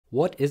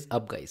What is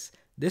up, guys?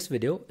 This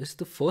video is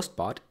the first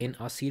part in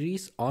our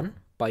series on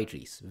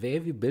PyTrees,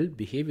 where we build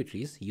behavior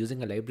trees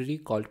using a library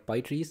called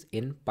PyTrees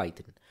in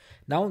Python.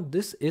 Now,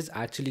 this is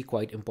actually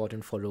quite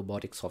important for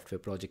robotic software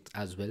projects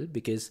as well,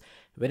 because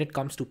when it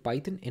comes to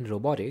Python in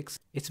robotics,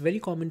 it's very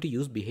common to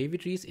use behavior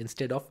trees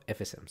instead of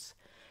FSMs.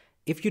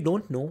 If you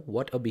don't know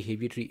what a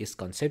behavior tree is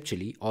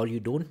conceptually, or you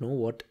don't know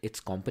what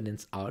its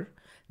components are,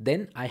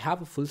 then I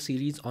have a full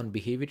series on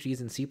behavior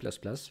trees in C++,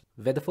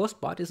 where the first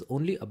part is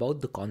only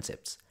about the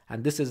concepts,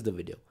 and this is the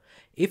video.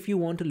 If you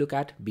want to look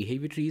at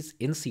behavior trees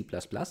in C++,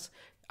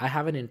 I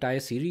have an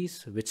entire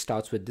series which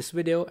starts with this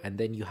video, and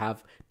then you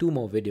have two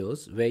more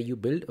videos where you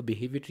build a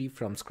behavior tree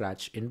from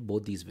scratch in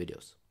both these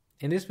videos.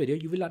 In this video,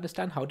 you will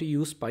understand how to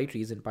use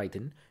PyTrees in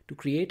Python to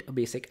create a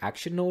basic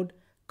action node,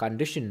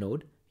 condition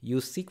node,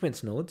 use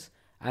sequence nodes,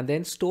 and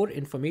then store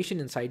information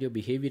inside your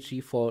behavior tree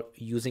for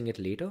using it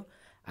later.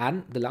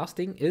 And the last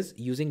thing is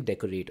using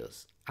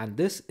decorators. And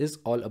this is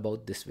all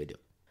about this video.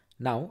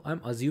 Now, I'm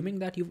assuming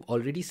that you've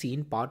already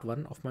seen part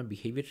 1 of my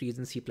behavior trees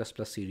in C++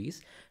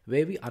 series,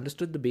 where we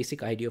understood the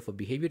basic idea of a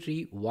behavior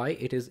tree, why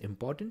it is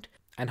important,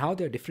 and how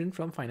they're different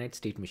from finite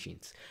state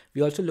machines.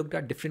 We also looked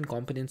at different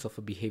components of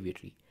a behavior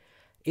tree.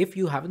 If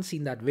you haven't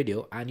seen that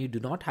video and you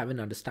do not have an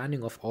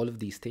understanding of all of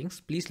these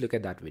things, please look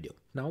at that video.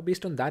 Now,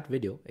 based on that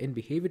video, in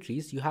behavior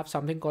trees, you have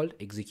something called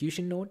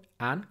execution node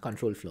and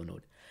control flow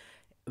node.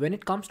 When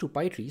it comes to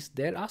PyTrees,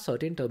 there are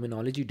certain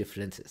terminology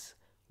differences.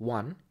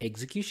 One,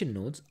 execution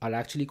nodes are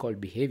actually called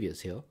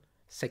behaviors here.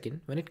 Second,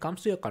 when it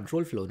comes to your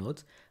control flow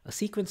nodes, a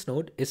sequence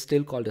node is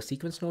still called a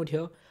sequence node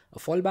here. A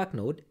fallback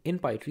node in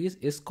PyTrees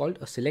is called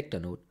a selector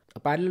node. A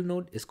parallel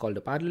node is called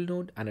a parallel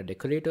node, and a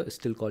decorator is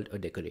still called a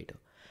decorator.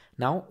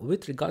 Now,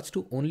 with regards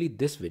to only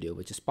this video,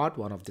 which is part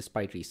 1 of this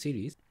PyTree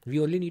series, we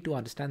only need to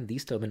understand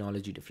these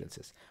terminology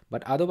differences.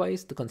 But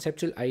otherwise, the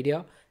conceptual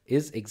idea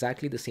is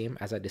exactly the same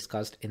as I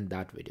discussed in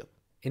that video.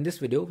 In this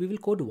video, we will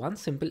code one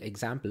simple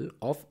example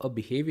of a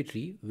behavior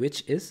tree,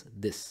 which is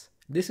this.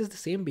 This is the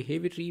same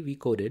behavior tree we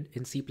coded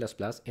in C++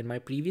 in my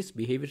previous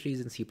behavior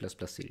trees in C++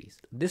 series.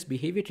 This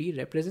behavior tree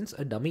represents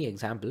a dummy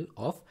example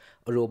of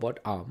a robot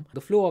arm. The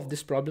flow of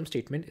this problem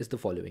statement is the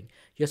following.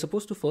 You're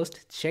supposed to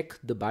first check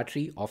the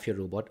battery of your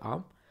robot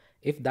arm.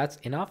 If that's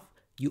enough,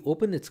 you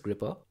open its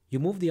gripper, you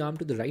move the arm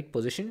to the right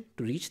position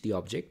to reach the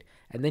object,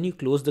 and then you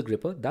close the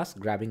gripper, thus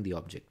grabbing the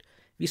object.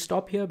 We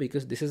stop here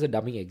because this is a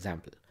dummy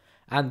example.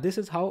 And this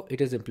is how it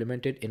is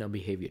implemented in a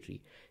behavior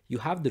tree. You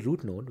have the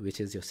root node,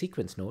 which is your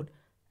sequence node,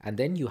 and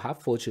then you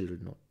have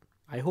 4children node.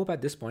 I hope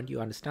at this point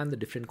you understand the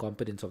different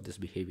components of this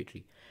behavior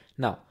tree.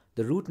 Now,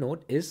 the root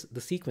node is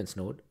the sequence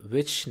node,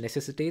 which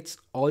necessitates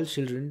all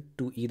children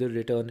to either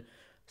return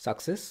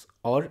success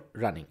or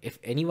running. If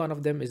any one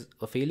of them is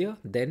a failure,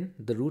 then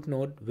the root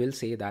node will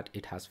say that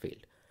it has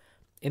failed.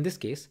 In this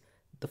case,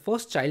 the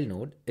first child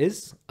node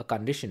is a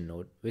condition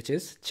node, which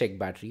is check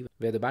battery,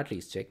 where the battery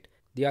is checked.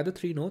 The other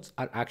three nodes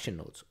are action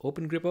nodes: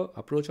 open gripper,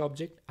 approach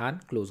object,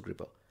 and close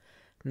gripper.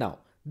 Now,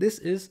 this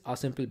is our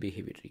simple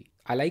behavior tree.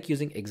 I like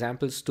using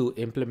examples to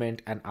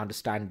implement and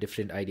understand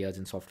different ideas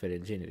in software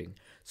engineering.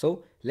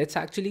 So let's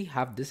actually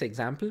have this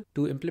example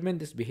to implement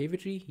this behavior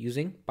tree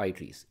using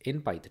PyTrees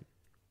in Python.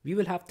 We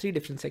will have 3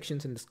 different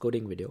sections in this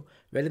coding video,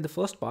 where in the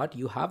first part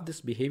you have this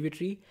behavior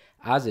tree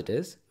as it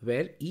is,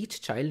 where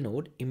each child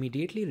node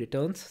immediately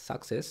returns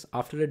success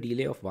after a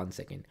delay of 1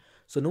 second.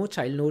 So no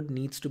child node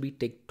needs to be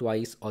ticked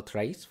twice or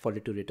thrice for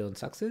it to return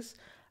success.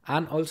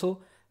 And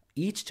also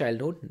each child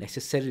node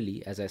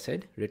necessarily, as I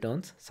said,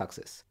 returns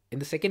success. In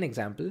the second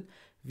example,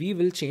 we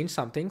will change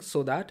something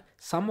so that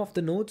some of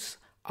the nodes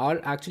are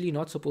actually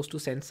not supposed to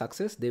send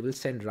success. They will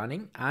send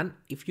running. And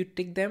if you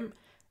tick them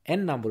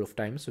n number of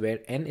times, where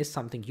n is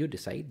something you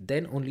decide,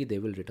 then only they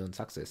will return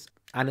success.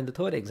 And in the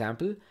third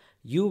example,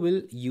 you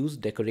will use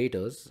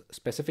decorators,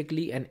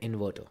 specifically an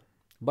inverter.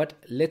 But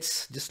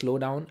let's just slow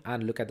down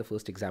and look at the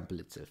first example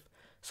itself.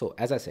 So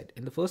as I said,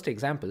 in the first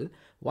example,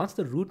 once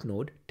the root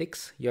node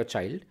ticks your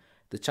child,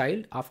 the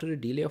child after a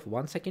delay of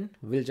 1 second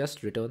will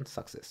just return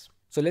success.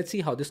 So let's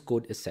see how this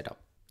code is set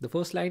up. The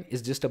first line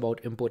is just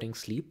about importing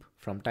sleep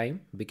from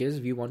time,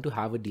 because we want to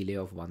have a delay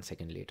of 1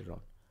 second later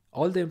on.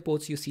 All the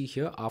imports you see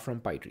here are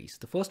from PyTrees.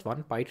 The first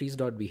one,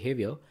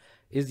 pytrees.behavior,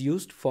 is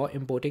used for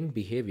importing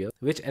behavior,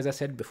 which, as I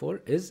said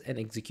before, is an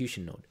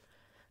execution node.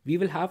 We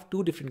will have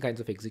 2 different kinds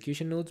of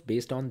execution nodes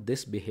based on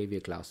this behavior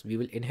class. We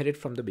will inherit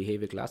from the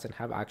behavior class and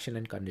have action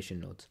and condition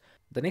nodes.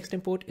 The next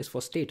import is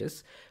for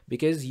status,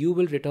 because you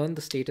will return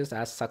the status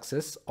as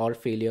success or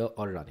failure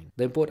or running.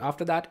 The import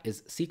after that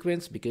is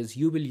sequence, because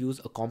you will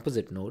use a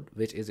composite node,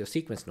 which is your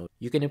sequence node.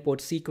 You can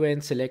import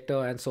sequence,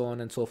 selector, and so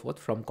on and so forth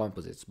from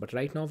composites. But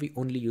right now we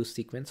only use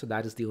sequence, so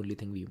that is the only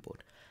thing we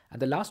import.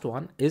 And the last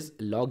one is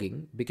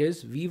logging,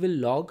 because we will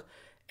log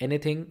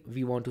anything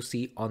we want to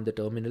see on the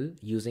terminal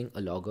using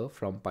a logger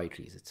from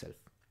PyTrees itself.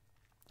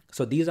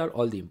 So these are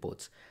all the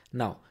imports.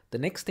 Now, the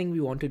next thing we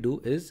want to do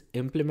is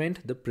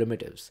implement the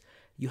primitives.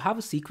 You have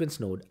a sequence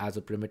node as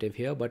a primitive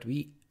here, but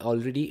we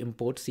already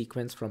import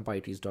sequence from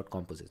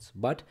pytrees.composites.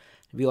 But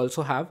we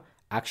also have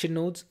action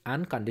nodes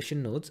and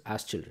condition nodes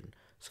as children.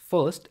 So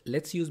first,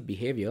 let's use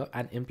behavior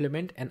and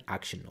implement an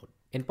action node.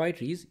 In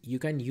PyTrees, you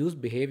can use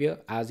behavior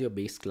as your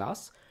base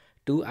class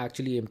to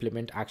actually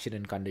implement action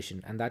and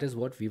condition, and that is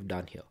what we've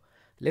done here.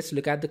 Let's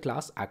look at the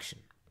class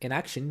action. In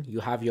action,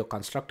 you have your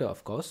constructor,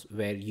 of course,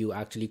 where you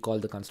actually call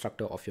the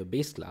constructor of your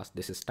base class.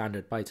 This is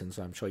standard Python,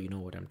 so I'm sure you know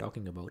what I'm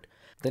talking about.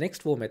 The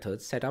next four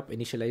methods, setup,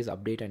 initialize,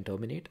 update, and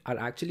terminate, are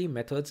actually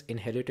methods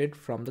inherited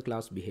from the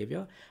class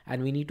behavior,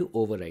 and we need to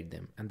override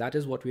them. And that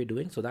is what we're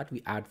doing so that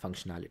we add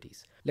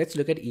functionalities. Let's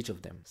look at each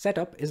of them.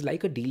 Setup is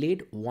like a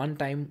delayed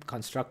one-time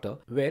constructor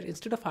where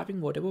instead of having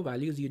whatever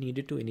values you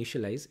needed to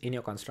initialize in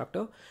your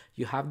constructor,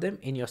 you have them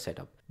in your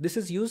setup. This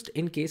is used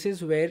in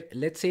cases where,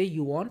 let's say,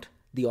 you want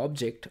the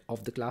object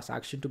of the class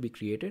action to be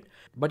created,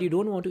 but you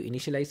don't want to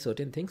initialize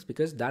certain things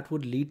because that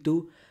would lead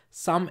to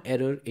some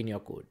error in your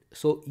code.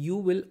 So you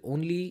will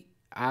only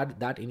add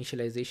that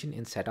initialization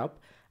in setup,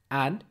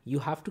 and you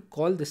have to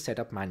call this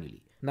setup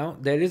manually. Now,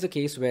 there is a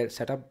case where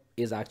setup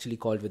is actually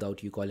called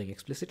without you calling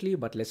explicitly,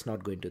 but let's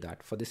not go into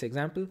that. For this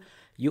example,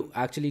 you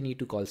actually need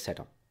to call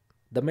setup.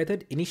 The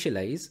method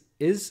initialize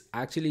is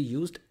actually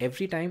used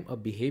every time a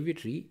behavior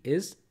tree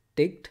is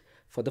ticked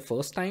for the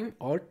first time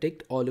or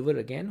ticked all over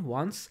again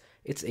once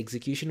its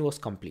execution was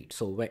complete.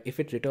 So if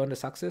it returned a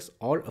success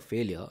or a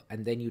failure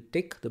and then you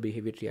tick the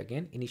behavior tree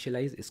again,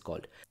 initialize is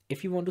called.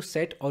 If you want to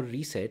set or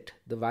reset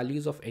the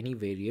values of any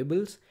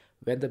variables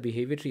when the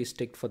behavior tree is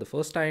ticked for the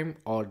first time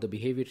or the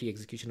behavior tree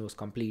execution was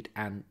complete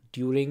and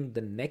during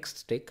the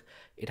next tick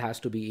it has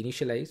to be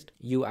initialized,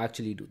 you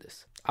actually do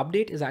this.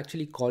 Update is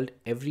actually called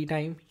every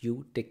time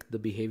you tick the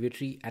behavior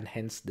tree and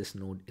hence this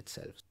node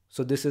itself.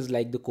 So this is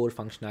like the core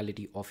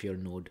functionality of your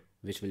node,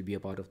 which will be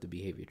a part of the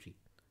behavior tree.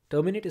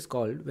 Terminate is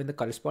called when the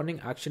corresponding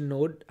action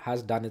node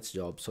has done its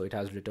job, so it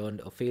has returned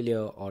a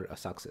failure or a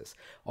success,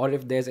 or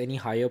if there's any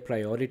higher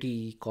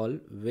priority call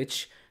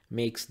which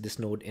makes this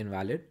node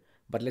invalid.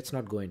 But let's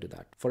not go into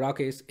that. For our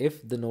case,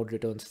 if the node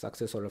returns a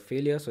success or a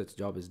failure, so its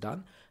job is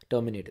done,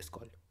 terminate is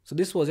called. So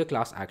this was your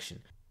class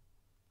action.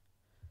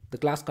 The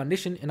class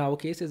condition in our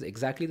case is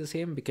exactly the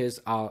same because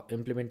our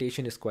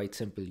implementation is quite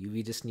simple.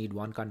 We just need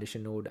one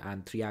condition node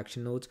and 3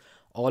 action nodes,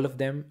 all of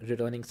them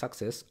returning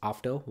success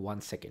after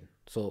 1 second.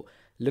 So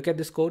look at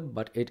this code,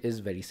 but it is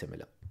very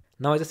similar.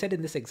 Now, as I said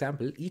in this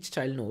example, each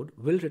child node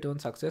will return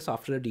success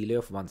after a delay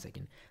of 1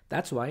 second.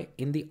 That's why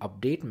in the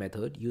update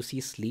method, you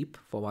see sleep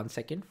for 1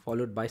 second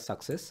followed by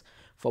success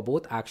for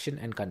both action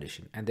and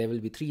condition. And there will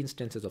be 3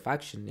 instances of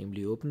action,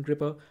 namely open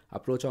gripper,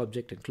 approach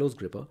object, and close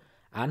gripper,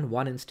 and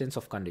 1 instance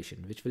of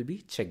condition, which will be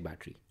check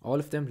battery. All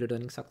of them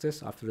returning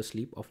success after a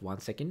sleep of 1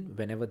 second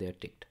whenever they are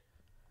ticked.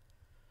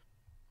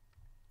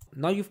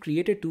 Now you've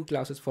created 2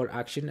 classes for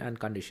action and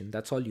condition.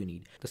 That's all you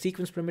need. The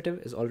sequence primitive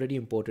is already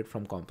imported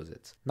from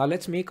composites. Now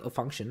let's make a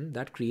function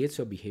that creates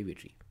your behavior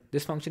tree.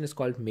 This function is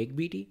called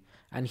makeBT,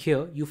 and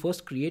here you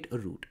first create a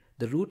root.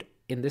 The root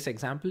in this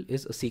example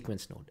is a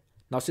sequence node.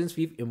 Now, since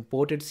we've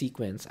imported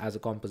sequence as a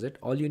composite,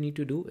 all you need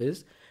to do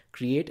is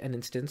create an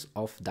instance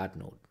of that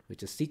node,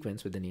 which is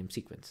sequence with the name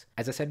sequence.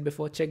 As I said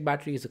before, check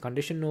battery is a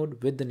condition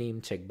node with the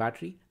name check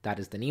battery. That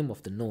is the name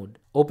of the node.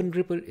 Open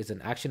gripper is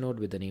an action node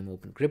with the name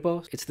open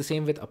gripper. It's the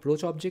same with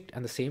approach object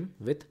and the same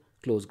with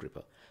close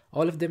gripper.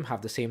 All of them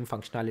have the same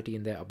functionality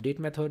in their update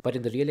method, but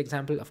in the real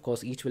example, of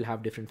course, each will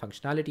have different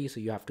functionality, so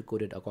you have to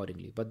code it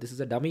accordingly. But this is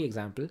a dummy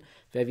example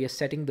where we are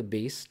setting the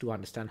base to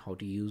understand how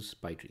to use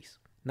PyTrees.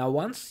 Now,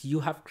 once you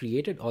have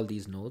created all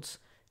these nodes,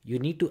 you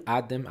need to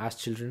add them as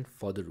children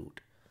for the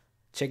root.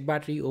 Check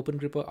battery, open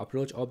gripper,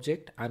 approach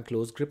object, and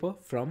close gripper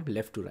from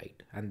left to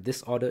right. And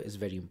this order is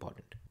very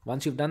important.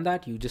 Once you've done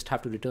that, you just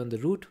have to return the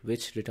root,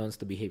 which returns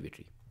the behavior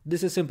tree.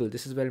 This is simple.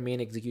 This is where main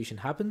execution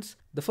happens.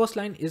 The first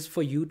line is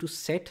for you to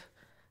set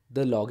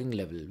the logging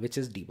level, which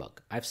is debug.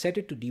 I've set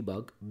it to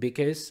debug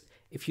because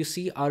if you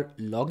see our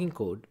logging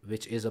code,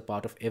 which is a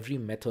part of every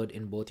method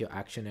in both your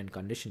action and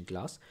condition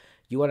class,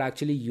 you are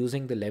actually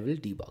using the level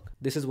debug.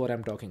 This is what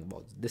I'm talking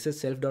about. This is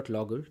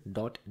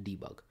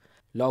self.logger.debug.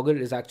 Logger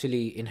is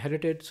actually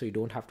inherited, so you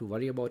don't have to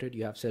worry about it.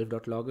 You have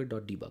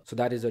self.logger.debug. So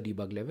that is your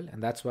debug level,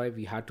 and that's why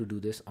we had to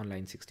do this on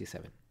line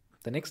 67.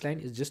 The next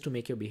line is just to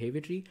make your behavior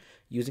tree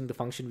using the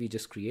function we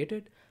just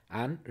created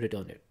and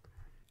return it.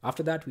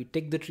 After that, we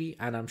tick the tree,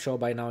 and I'm sure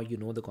by now you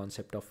know the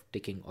concept of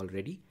ticking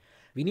already.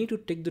 We need to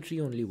tick the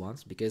tree only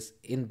once because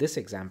in this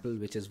example,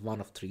 which is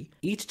 1 of 3,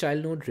 each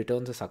child node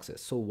returns a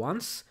success. So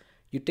once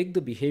you tick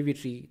the behavior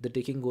tree, the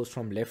ticking goes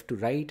from left to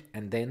right,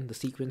 and then the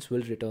sequence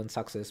will return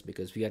success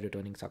because we are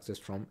returning success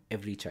from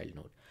every child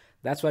node.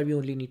 That's why we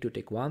only need to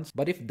tick once.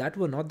 But if that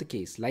were not the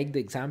case, like the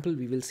example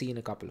we will see in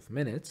a couple of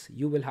minutes,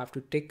 you will have to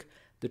tick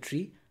the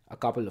tree a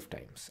couple of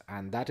times.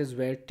 And that is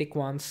where tick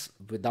once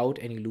without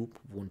any loop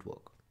won't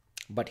work.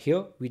 But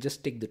here we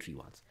just tick the tree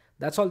once.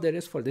 That's all there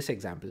is for this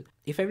example.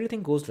 If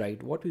everything goes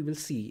right, what we will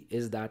see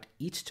is that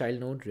each child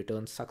node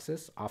returns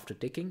success after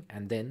ticking,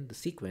 and then the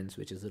sequence,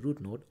 which is the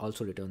root node,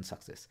 also returns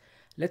success.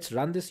 Let's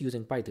run this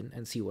using Python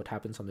and see what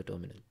happens on the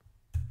terminal.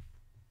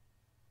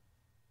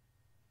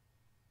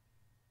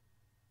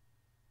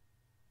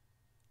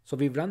 So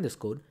we've run this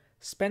code.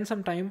 Spend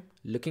some time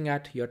looking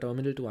at your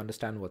terminal to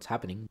understand what's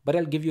happening, but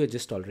I'll give you a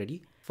gist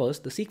already.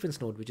 First, the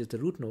sequence node, which is the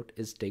root node,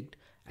 is ticked,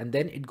 and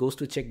then it goes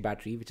to check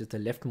battery, which is the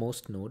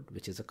leftmost node,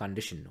 which is a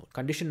condition node.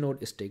 Condition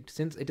node is ticked.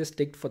 Since it is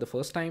ticked for the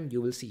first time,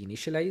 you will see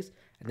initialize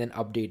and then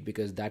update,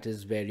 because that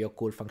is where your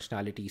core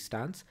functionality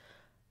stands.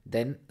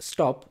 Then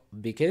stop,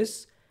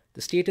 because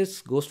the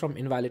status goes from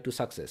invalid to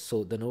success.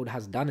 So the node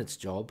has done its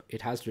job,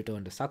 it has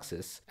returned a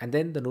success, and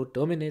then the node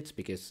terminates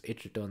because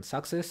it returns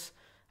success.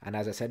 And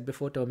as I said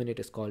before, terminate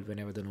is called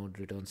whenever the node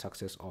returns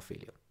success or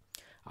failure.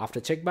 After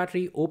check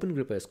battery, open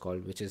gripper is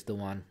called, which is the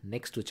one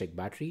next to check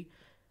battery.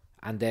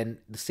 And then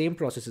the same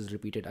process is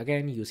repeated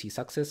again. You see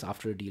success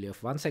after a delay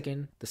of 1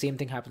 second. The same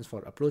thing happens for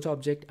approach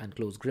object and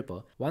close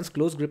gripper. Once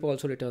close gripper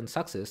also returns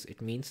success,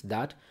 it means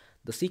that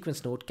the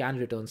sequence node can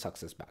return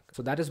success back.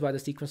 So that is why the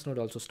sequence node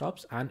also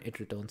stops and it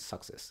returns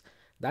success.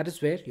 That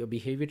is where your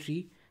behavior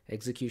tree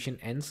execution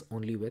ends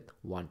only with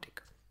one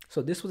tick.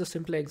 So this was a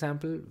simple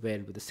example where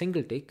with a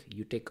single tick,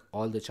 you tick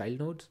all the child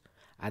nodes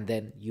and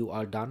then you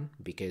are done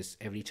because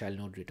every child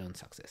node returns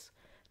success.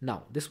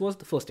 Now, this was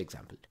the first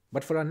example,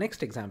 but for our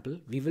next example,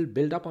 we will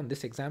build up on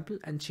this example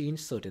and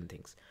change certain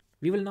things.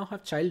 We will now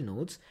have child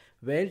nodes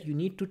where you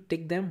need to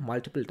tick them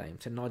multiple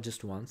times and not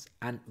just once.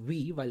 And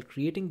we, while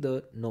creating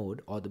the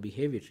node or the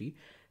behavior tree,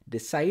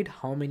 decide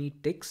how many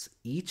ticks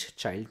each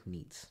child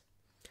needs.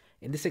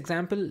 In this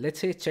example, let's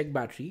say check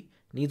battery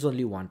needs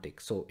only one tick.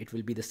 So it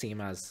will be the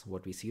same as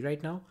what we see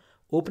right now.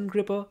 Open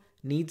gripper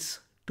needs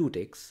 2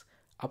 ticks.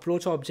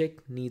 Approach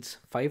object needs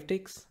 5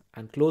 ticks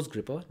and close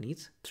gripper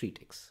needs 3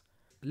 ticks.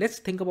 Let's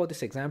think about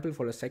this example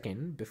for a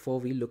second before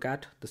we look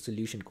at the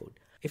solution code.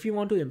 If you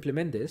want to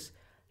implement this,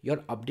 your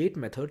update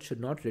method should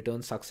not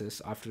return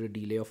success after a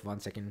delay of 1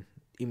 second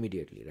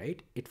immediately,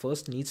 right? It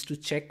first needs to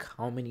check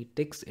how many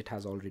ticks it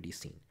has already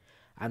seen.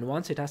 And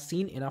once it has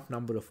seen enough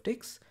number of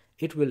ticks,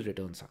 it will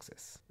return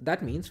success.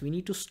 That means we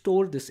need to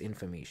store this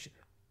information.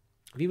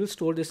 We will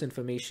store this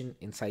information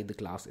inside the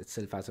class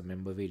itself as a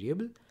member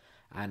variable.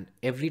 And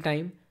every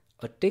time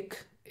a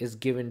tick is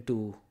given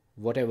to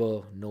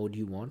whatever node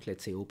you want,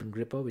 let's say open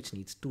gripper, which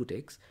needs 2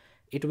 ticks,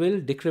 it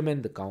will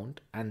decrement the count.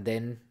 And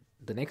then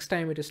the next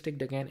time it is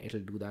ticked again,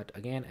 it'll do that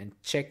again and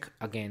check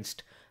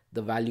against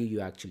the value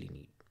you actually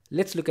need.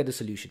 Let's look at the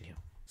solution here.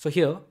 So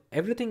here,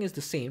 everything is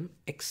the same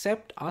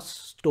except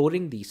us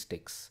storing these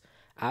ticks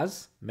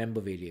as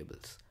member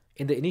variables.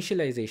 In the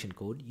initialization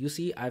code, you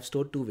see I've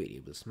stored 2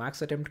 variables,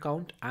 max attempt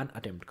count and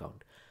attempt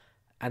count.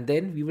 And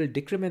then we will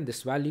decrement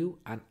this value,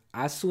 and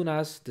as soon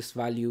as this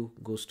value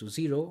goes to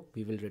 0,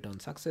 we will return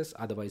success,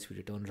 otherwise we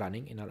return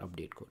running in our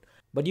update code.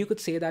 But you could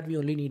say that we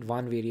only need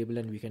 1 variable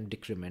and we can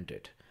decrement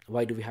it.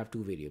 Why do we have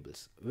 2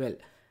 variables? Well,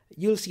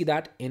 you'll see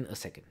that in a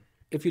second.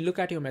 If you look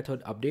at your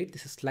method update,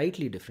 this is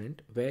slightly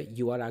different, where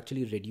you are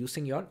actually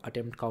reducing your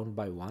attempt count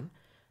by 1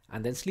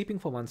 and then sleeping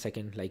for 1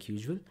 second like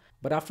usual.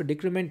 But after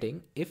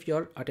decrementing, if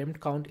your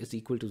attempt count is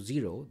equal to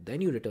 0,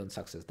 then you return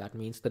success. That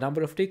means the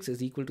number of ticks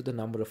is equal to the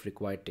number of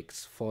required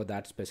ticks for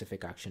that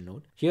specific action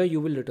node. Here you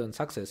will return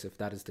success if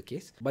that is the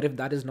case, but if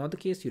that is not the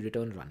case, you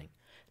return running.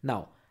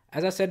 Now,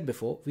 as I said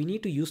before, we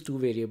need to use 2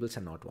 variables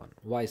and not 1.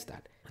 Why is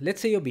that?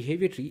 Let's say your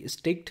behavior tree is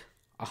ticked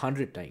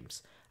 100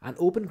 times and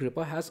open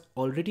gripper has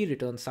already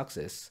returned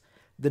success.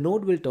 The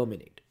node will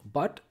terminate,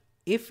 but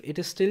if it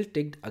is still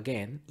ticked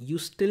again, you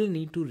still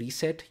need to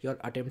reset your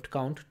attempt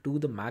count to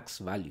the max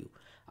value.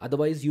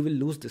 Otherwise, you will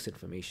lose this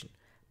information.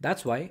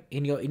 That's why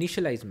in your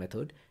initialize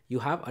method, you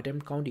have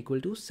attempt count equal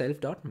to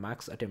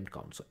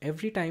self.maxAttemptCount. So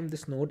every time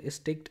this node is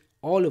ticked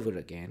all over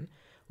again,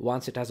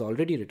 once it has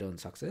already returned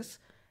success,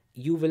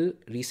 you will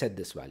reset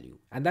this value.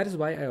 And that is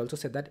why I also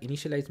said that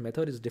initialize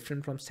method is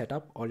different from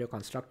setup or your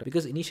constructor,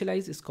 because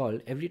initialize is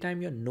called every time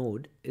your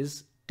node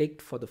is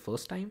ticked for the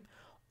first time,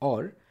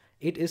 or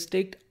it is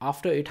ticked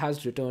after it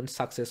has returned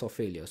success or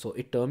failure. So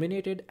it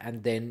terminated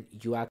and then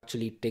you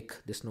actually tick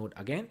this node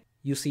again.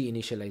 You see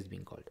initialize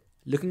being called.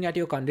 Looking at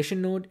your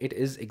condition node, it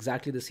is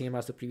exactly the same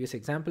as the previous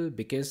example,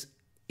 because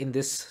in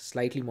this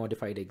slightly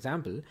modified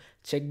example,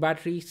 check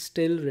battery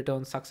still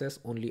returns success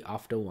only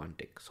after 1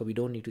 tick. So we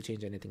don't need to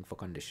change anything for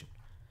condition.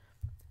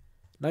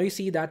 Now you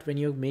see that when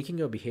you're making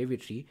your behavior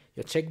tree,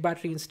 your check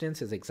battery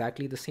instance is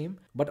exactly the same,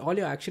 but all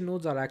your action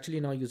nodes are actually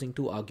now using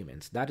 2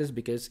 arguments. That is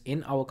because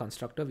in our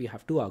constructor, we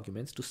have 2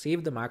 arguments to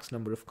save the max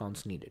number of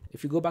counts needed.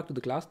 If you go back to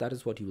the class, that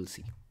is what you will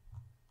see.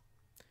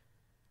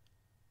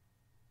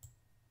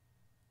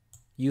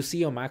 You see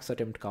your max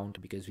attempt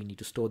count because we need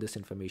to store this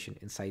information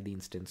inside the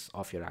instance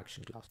of your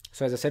action class.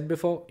 So as I said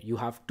before, you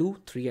have 2,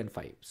 3, and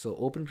 5. So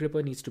open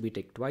gripper needs to be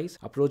ticked twice,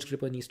 approach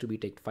gripper needs to be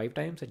ticked 5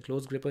 times, and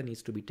close gripper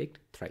needs to be ticked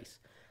thrice.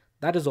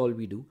 That is all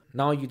we do.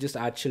 Now you just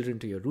add children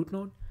to your root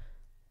node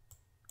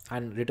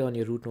and return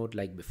your root node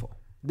like before.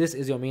 This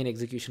is your main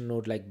execution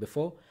node like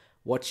before.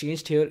 What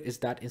changed here is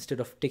that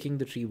instead of ticking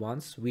the tree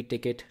once, we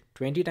tick it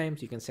 20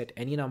 times. You can set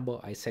any number.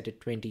 I set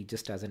it 20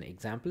 just as an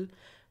example,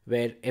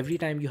 where every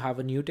time you have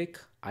a new tick,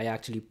 I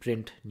actually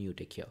print new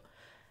tick here.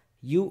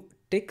 You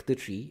tick the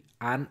tree,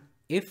 and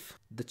if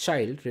the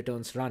child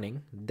returns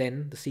running,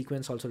 then the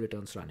sequence also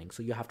returns running.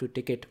 So you have to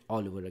tick it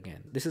all over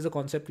again. This is a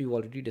concept we've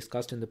already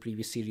discussed in the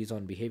previous series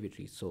on behavior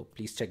trees. So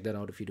please check that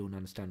out if you don't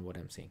understand what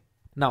I'm saying.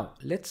 Now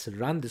let's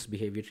run this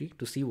behavior tree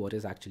to see what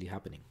is actually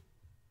happening.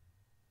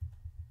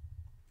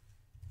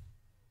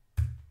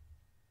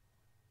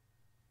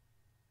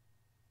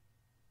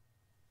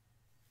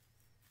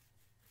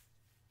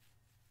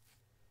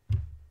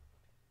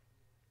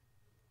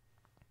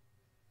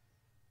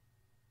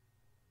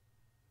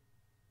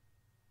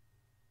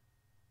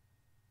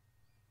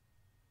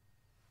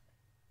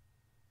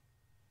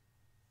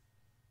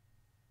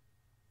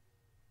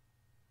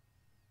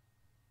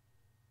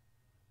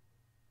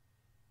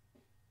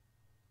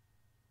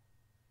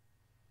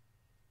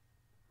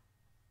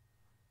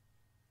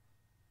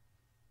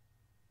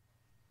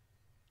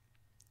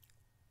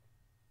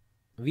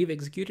 We've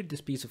executed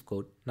this piece of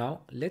code.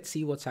 Now let's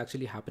see what's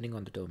actually happening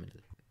on the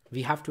terminal.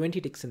 We have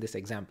 20 ticks in this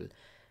example.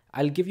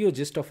 I'll give you a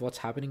gist of what's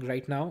happening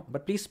right now,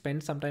 but please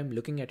spend some time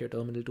looking at your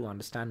terminal to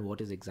understand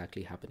what is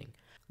exactly happening.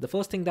 The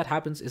first thing that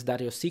happens is that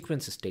your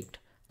sequence is ticked.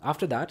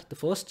 After that, the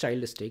first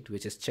child is ticked,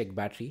 which is check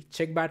battery.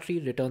 Check battery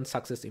returns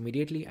success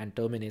immediately and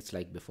terminates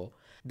like before.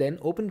 Then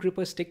open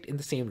gripper is ticked in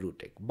the same root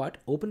tick, but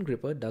open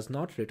gripper does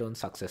not return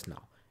success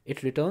now.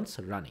 It returns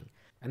running.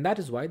 And that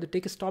is why the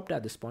tick is stopped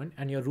at this point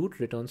and your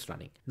root returns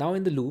running. Now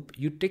in the loop,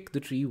 you tick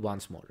the tree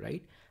once more,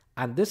 right?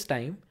 And this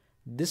time,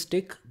 this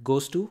tick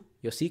goes to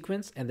your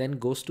sequence and then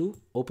goes to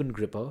open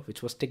gripper,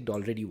 which was ticked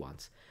already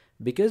once.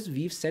 Because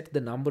we've set the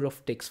number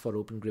of ticks for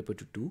open gripper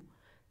to 2,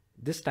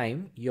 this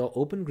time your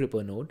open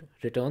gripper node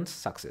returns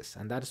success,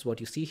 and that is what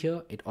you see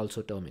here. It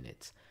also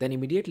terminates. Then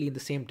immediately in the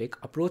same tick,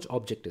 approach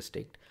object is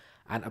ticked,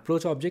 and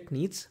approach object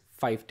needs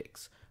 5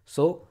 ticks.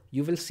 So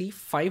you will see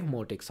 5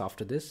 more ticks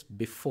after this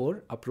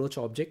before approach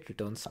object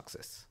returns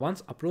success.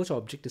 Once approach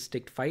object is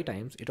ticked 5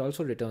 times, it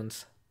also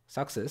returns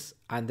success,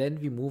 and then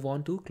we move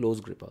on to close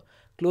gripper.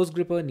 Close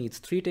gripper needs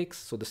 3 ticks,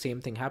 so the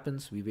same thing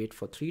happens. We wait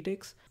for 3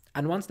 ticks.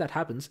 And once that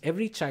happens,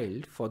 every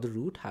child for the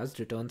root has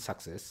returned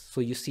success. So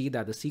you see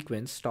that the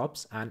sequence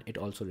stops and it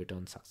also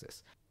returns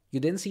success. You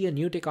then see a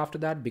new tick after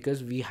that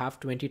because we have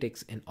 20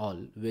 ticks in all,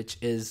 which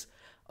is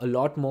a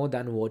lot more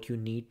than what you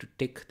need to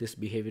tick this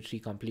behavior tree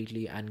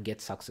completely and get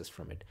success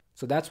from it.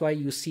 So that's why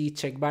you see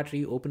check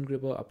battery, open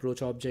gripper,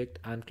 approach object,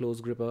 and close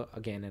gripper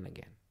again and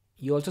again.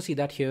 You also see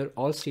that here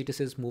all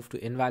statuses move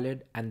to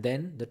invalid, and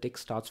then the tick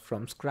starts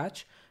from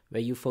scratch,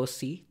 where you first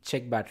see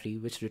check battery,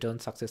 which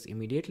returns success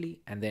immediately,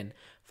 and then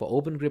for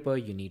open gripper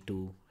you need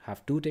to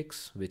have 2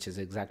 ticks, which is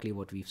exactly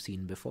what we've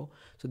seen before.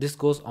 So this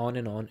goes on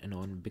and on and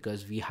on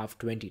because we have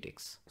 20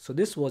 ticks. So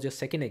this was your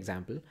second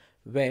example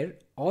where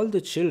all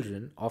the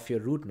children of your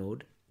root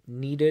node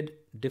needed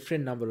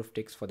different number of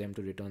ticks for them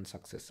to return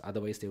success,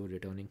 otherwise they were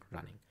returning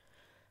running.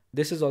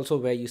 This is also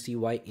where you see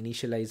why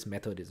initialize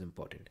method is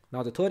important.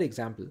 Now the third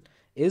example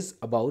is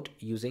about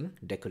using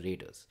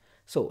decorators.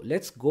 So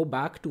let's go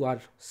back to our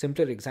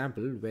simpler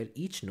example where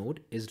each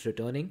node is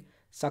returning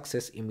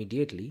success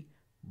immediately,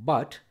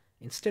 but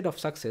instead of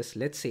success,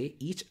 let's say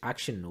each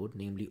action node,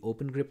 namely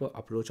open gripper,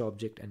 approach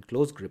object, and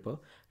close gripper,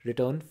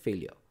 return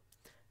failure.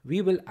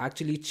 We will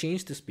actually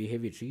change this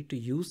behavior tree to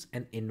use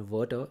an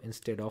inverter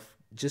instead of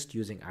just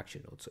using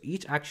action node. So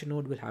each action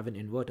node will have an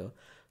inverter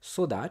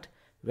so that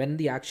when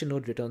the action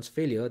node returns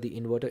failure, the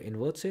inverter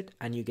inverts it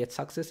and you get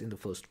success in the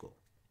first go.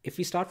 If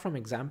we start from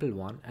example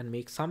 1 and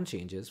make some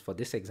changes for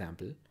this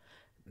example,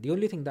 the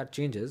only thing that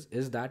changes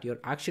is that your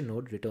action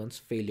node returns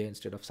failure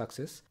instead of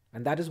success,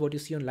 and that is what you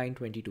see on line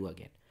 22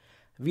 again.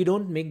 We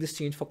don't make this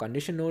change for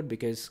condition node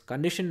because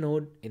condition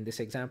node in this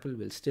example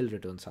will still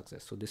return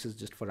success. So this is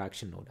just for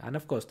action node. And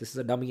of course, this is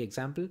a dummy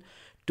example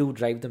to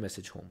drive the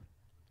message home.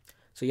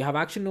 So you have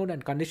action node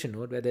and condition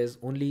node where there's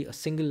only a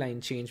single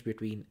line change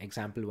between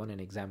example 1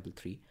 and example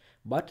 3.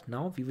 But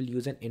now we will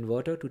use an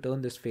inverter to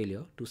turn this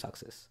failure to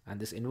success. And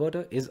this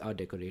inverter is our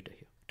decorator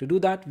here. To do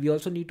that, we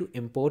also need to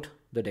import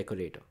the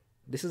decorator.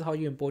 This is how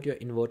you import your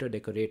inverter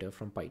decorator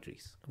from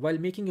PyTrees. While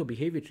making your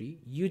behavior tree,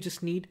 you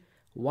just need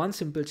one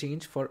simple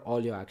change for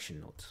all your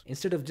action nodes.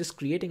 Instead of just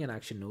creating an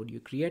action node, you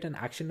create an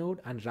action node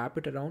and wrap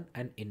it around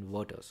an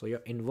inverter. So your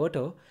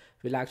inverter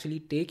will actually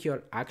take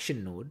your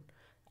action node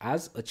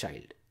as a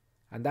child.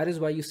 And that is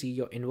why you see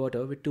your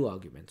inverter with 2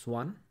 arguments.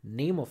 One,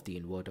 name of the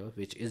inverter,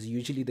 which is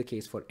usually the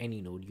case for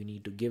any node. You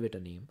need to give it a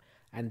name.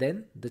 And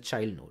then the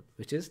child node,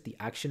 which is the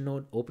action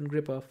node open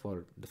gripper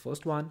for the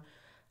first one,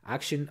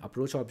 action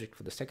approach object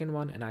for the second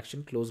one, and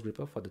action close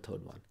gripper for the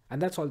third one. And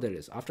that's all there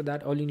is. After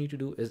that, all you need to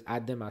do is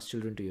add them as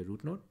children to your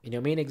root node. In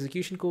your main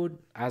execution code,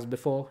 as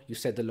before, you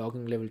set the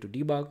logging level to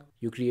debug,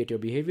 you create your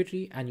behavior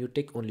tree, and you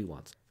tick only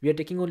once. We are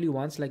ticking only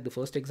once like the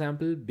first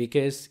example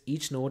because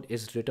each node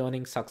is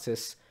returning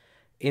success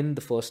in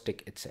the first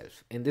tick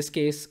itself. In this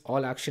case,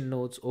 all action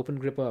nodes, open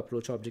gripper,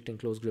 approach object, and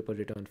close gripper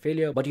return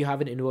failure, but you have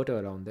an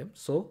inverter around them,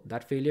 so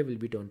that failure will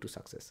be turned to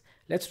success.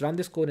 Let's run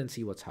this code and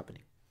see what's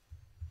happening.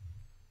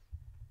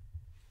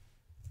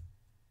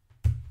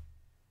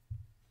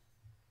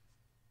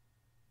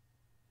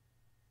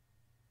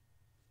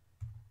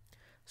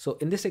 So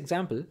in this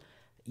example,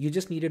 you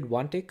just needed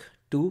 1 tick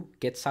to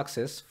get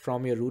success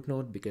from your root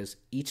node because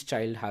each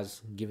child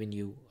has given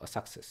you a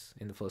success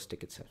in the first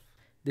tick itself.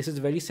 This is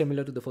very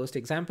similar to the first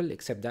example,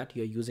 except that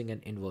you're using an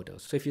inverter.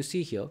 So if you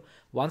see here,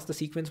 once the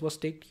sequence was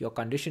ticked, your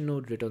condition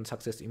node returned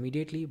success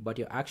immediately, but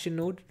your action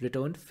node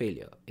returned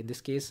failure. In this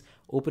case,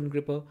 open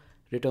gripper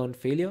returned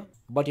failure,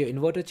 but your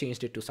inverter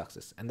changed it to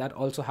success. And that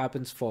also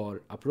happens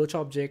for approach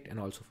object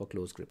and also for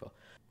close gripper.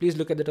 Please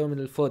look at the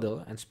terminal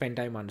further and spend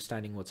time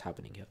understanding what's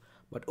happening here.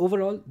 But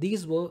overall,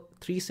 these were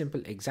 3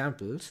 simple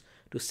examples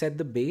to set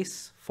the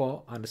base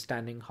for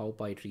understanding how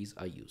PyTrees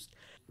are used.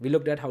 We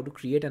looked at how to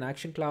create an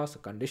action class, a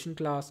condition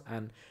class,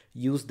 and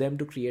use them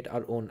to create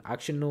our own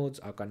action nodes,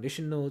 our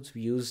condition nodes.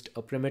 We used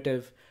a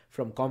primitive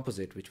from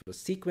Composite, which was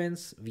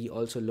sequence. We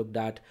also looked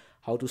at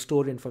how to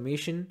store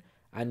information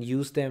and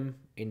use them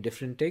in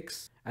different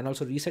ticks, and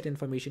also reset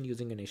information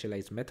using an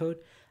initialize method.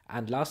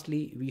 And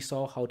lastly, we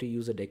saw how to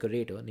use a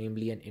decorator,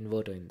 namely an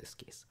inverter in this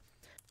case.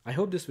 I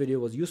hope this video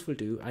was useful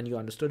to you and you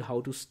understood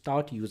how to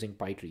start using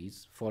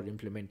PyTrees for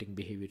implementing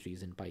behavior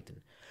trees in Python.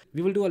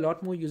 We will do a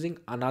lot more using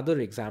another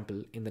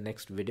example in the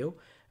next video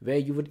where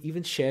you would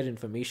even share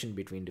information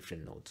between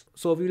different nodes.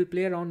 So we will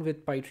play around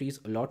with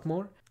PyTrees a lot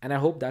more, and I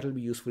hope that will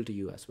be useful to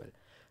you as well.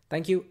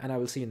 Thank you, and I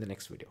will see you in the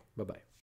next video. Bye-bye.